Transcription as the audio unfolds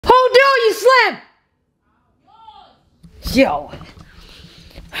him! Yo.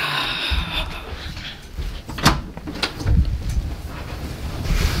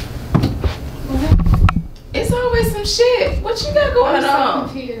 It's always some shit. What you got going on?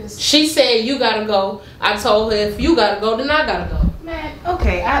 Confused. She said you gotta go. I told her if you gotta go, then I gotta go. Man,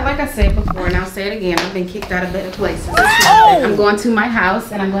 okay. Like I said before, and I'll say it again. I've been kicked out of better places. I'm going to my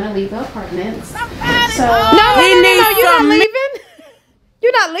house, and I'm going to leave the apartments. So No, you're not leaving.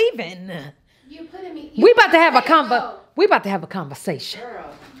 You're not leaving. You putting me. We about to have a conversation.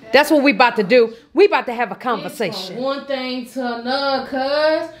 Girl, That's what we about to do. We about to have a conversation. From one thing to another,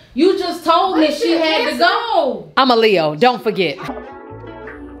 cuz you just told me she had to go. I'm a Leo. Don't forget.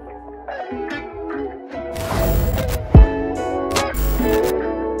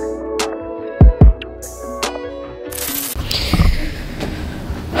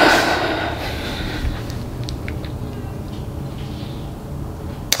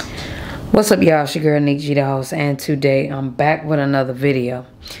 What's up, y'all? It's your girl Nikki the host, and today I'm back with another video.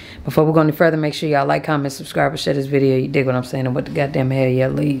 Before we go any further, make sure y'all like, comment, subscribe, and share this video. You dig what I'm saying and what the goddamn hell y'all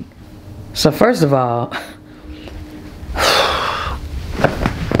leave. So first of all,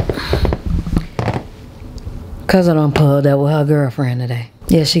 Cuzzo done pulled up with her girlfriend today.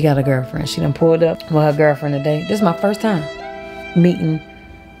 Yeah, she got a girlfriend. She done pulled up with her girlfriend today. This is my first time meeting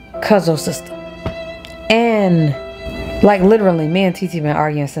Cuzzo's sister. And like literally, me and TITI been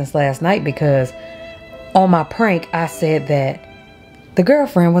arguing since last night because on my prank, I said that the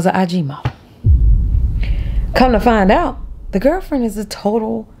girlfriend was an IG model. Come to find out, the girlfriend is a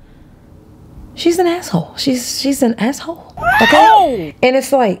total, she's an asshole. She's an asshole. Okay? And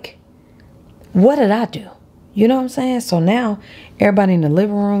it's like, what did I do? You know what I'm saying? So now, everybody in the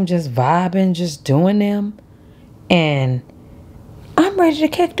living room just vibing, just doing them. And I'm ready to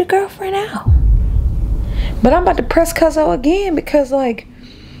kick the girlfriend out. But I'm about to press Cuzzo again because, like,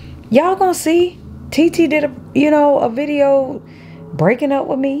 y'all gonna see TITI did a video breaking up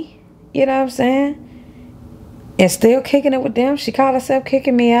with me. You know what I'm saying? And still kicking it with them. She called herself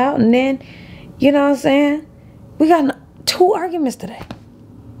kicking me out. And then, you know what I'm saying? We got 2 arguments today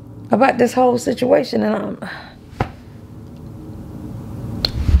about this whole situation. And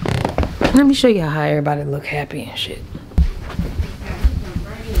let me show y'all how everybody look happy and shit.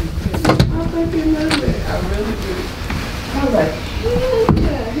 I really did. I was like,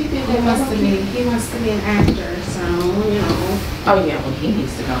 yeah, he wants to be an actor, so you know. oh yeah, well he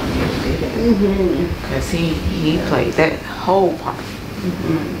needs to go and get it. Cause he played that whole part.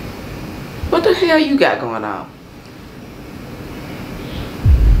 What the hell you got going on?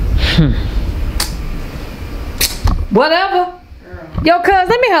 Whatever. Girl. Yo, cuz,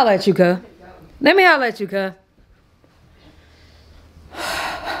 let me holler at you, cuz. Let me holler at you, cuz.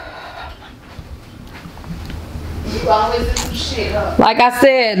 You always do some shit up. Like I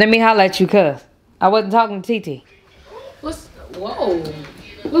said, let me holler at you, cuz. I wasn't talking to TITI. Whoa.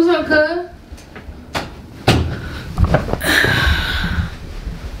 What's up, cuz?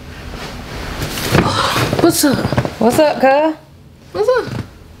 What's up? What's up, cuz? What's up?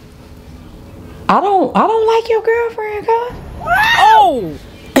 I don't like your girlfriend, cuz. Oh!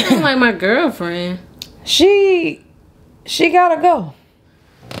 I don't like my girlfriend. She gotta go.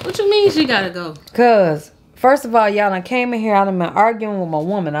 What you mean she gotta go? Cuz, first of all, y'all done came in here, I done been arguing with my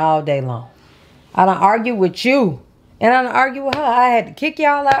woman all day long. I done argued with you. And I done argued with her. I had to kick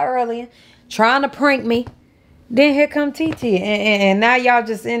y'all out earlier, trying to prank me. Then here come TITI. And now y'all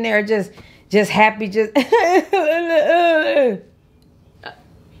just in there just happy, just I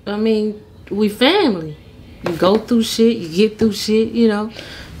mean, we family. You go through shit, you get through shit, you know.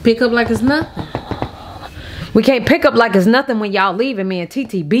 Pick up like it's nothing. We can't pick up like it's nothing when y'all leaving me and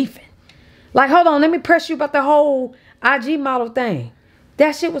TITI beefing. Like, hold on, let me press you about the whole IG model thing.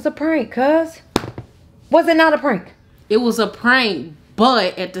 That shit was a prank, cuz. Was it not a prank? It was a prank,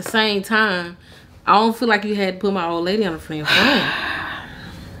 but at the same time, I don't feel like you had to put my old lady on the phone.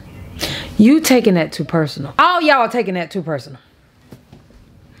 You taking that too personal. All y'all are taking that too personal.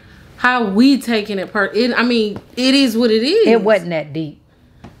 How we taking it I mean, it is what it is. It wasn't that deep.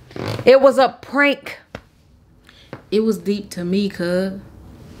 It was a prank. It was deep to me, cuz.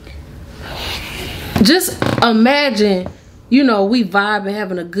 Just imagine, you know, we vibing,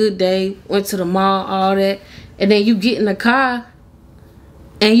 having a good day, went to the mall, all that, and then you get in the car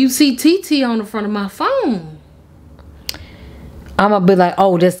and you see TITI on the front of my phone. I'm gonna be like,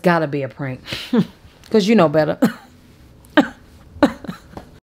 oh, this gotta be a prank. Because you know better.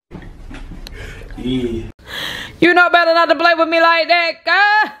 Yeah. You know better not to play with me like that,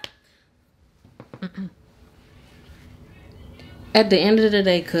 guy. At the end of the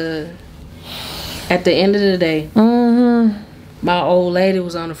day, cuz. At the end of the day. my old lady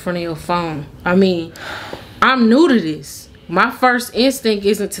was on the front of your phone. I mean, I'm new to this. My first instinct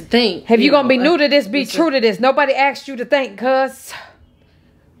isn't to think. If you gonna be new to this, be true to this. Nobody asked you to think, cuz.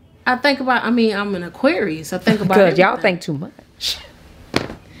 I think about, I mean, I'm an Aquarius. I think about Cuz y'all think too much.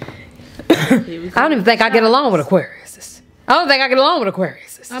 I don't even think I get along with Aquarius. I don't think I get along with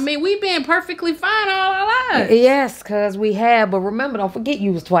Aquarius. I mean, we've been perfectly fine all our lives. Yes, cuz we have. But remember, don't forget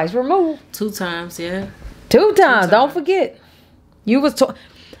you was twice removed. 2 times, yeah. 2 times. Don't forget. You was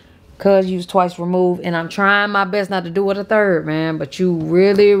cuz you was twice removed, and I'm trying my best not to do it a third, man. But you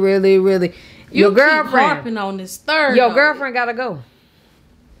really, really, really, your girlfriend keep harping on this third. Your girlfriend gotta go.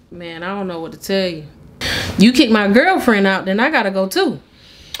 Man, I don't know what to tell you. You kick my girlfriend out, then I gotta go too.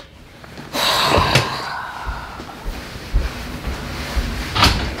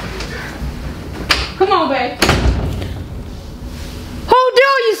 Come on, babe. Who do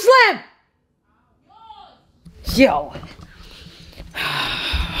you, Slim? Yo.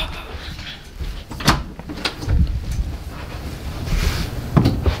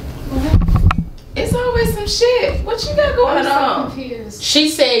 It's always some shit. What you got going on? Confused. She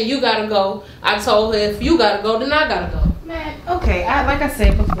said you gotta go. I told her if you gotta go, then I gotta go. Man, okay. Like I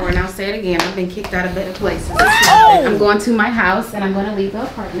said before, and I'll say it again. I've been kicked out of better places. I'm going to my house, and I'm going to leave the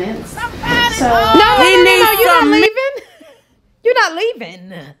apartments. So No, you're not leaving. You're not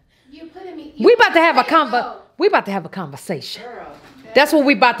leaving. You putting me. We about to have a conversation. Girl, that's what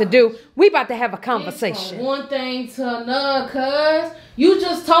we about to do. We about to have a conversation. From one thing to another, cuz you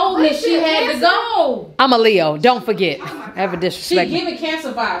just told me she had to go. I'm a Leo. Don't forget. Ever disrespect She me. giving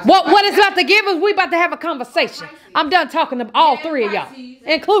Cancer vibes. What it's about to give us, we about to have a conversation. I'm done talking to all 3 of y'all,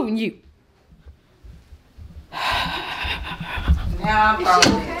 including you. Now I'm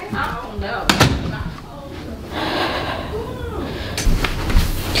probably, I don't know.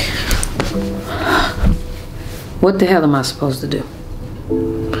 What the hell am I supposed to do?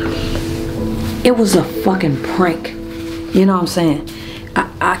 It was a fucking prank. You know what I'm saying?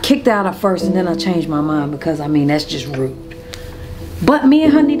 I kicked out at first and then I changed my mind because, I mean, that's just rude. But me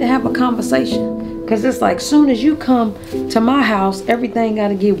and her need to have a conversation. Because it's like, soon as you come to my house, everything got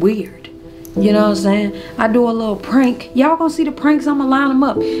to get weird. You know what I'm saying? I do a little prank. Y'all gonna see the pranks, I'm gonna line them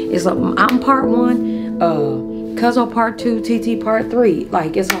up. It's like, I'm part 1, Cuzzo part 2, TITI part 3.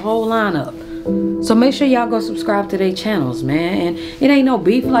 Like, it's a whole lineup. So make sure y'all go subscribe to their channels, man. And it ain't no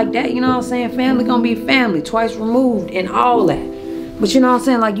beef like that, you know what I'm saying? Family gonna be family, twice removed and all that. But you know what I'm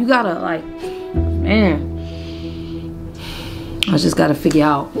saying? Like, you gotta, like, man. I just gotta figure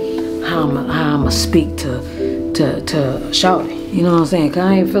out how I'ma speak to Shawty. You know what I'm saying? Cause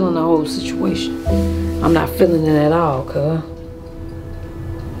I ain't feeling the whole situation. I'm not feeling it at all, cuz.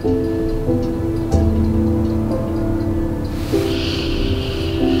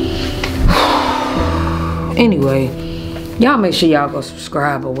 Anyway, y'all make sure y'all go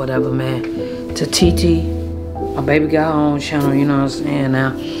subscribe or whatever, man, to TT. My baby got her own channel, you know what I'm saying,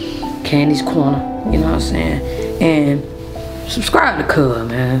 now. Candy's Corner, you know what I'm saying. And subscribe to Cuz,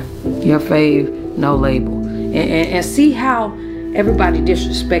 man. Your fave, no label. And see how everybody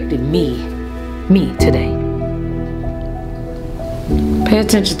disrespected me today. Pay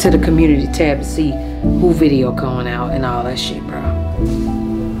attention to the community tab to see who video going out and all that shit, bro.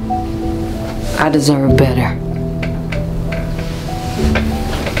 I deserve better.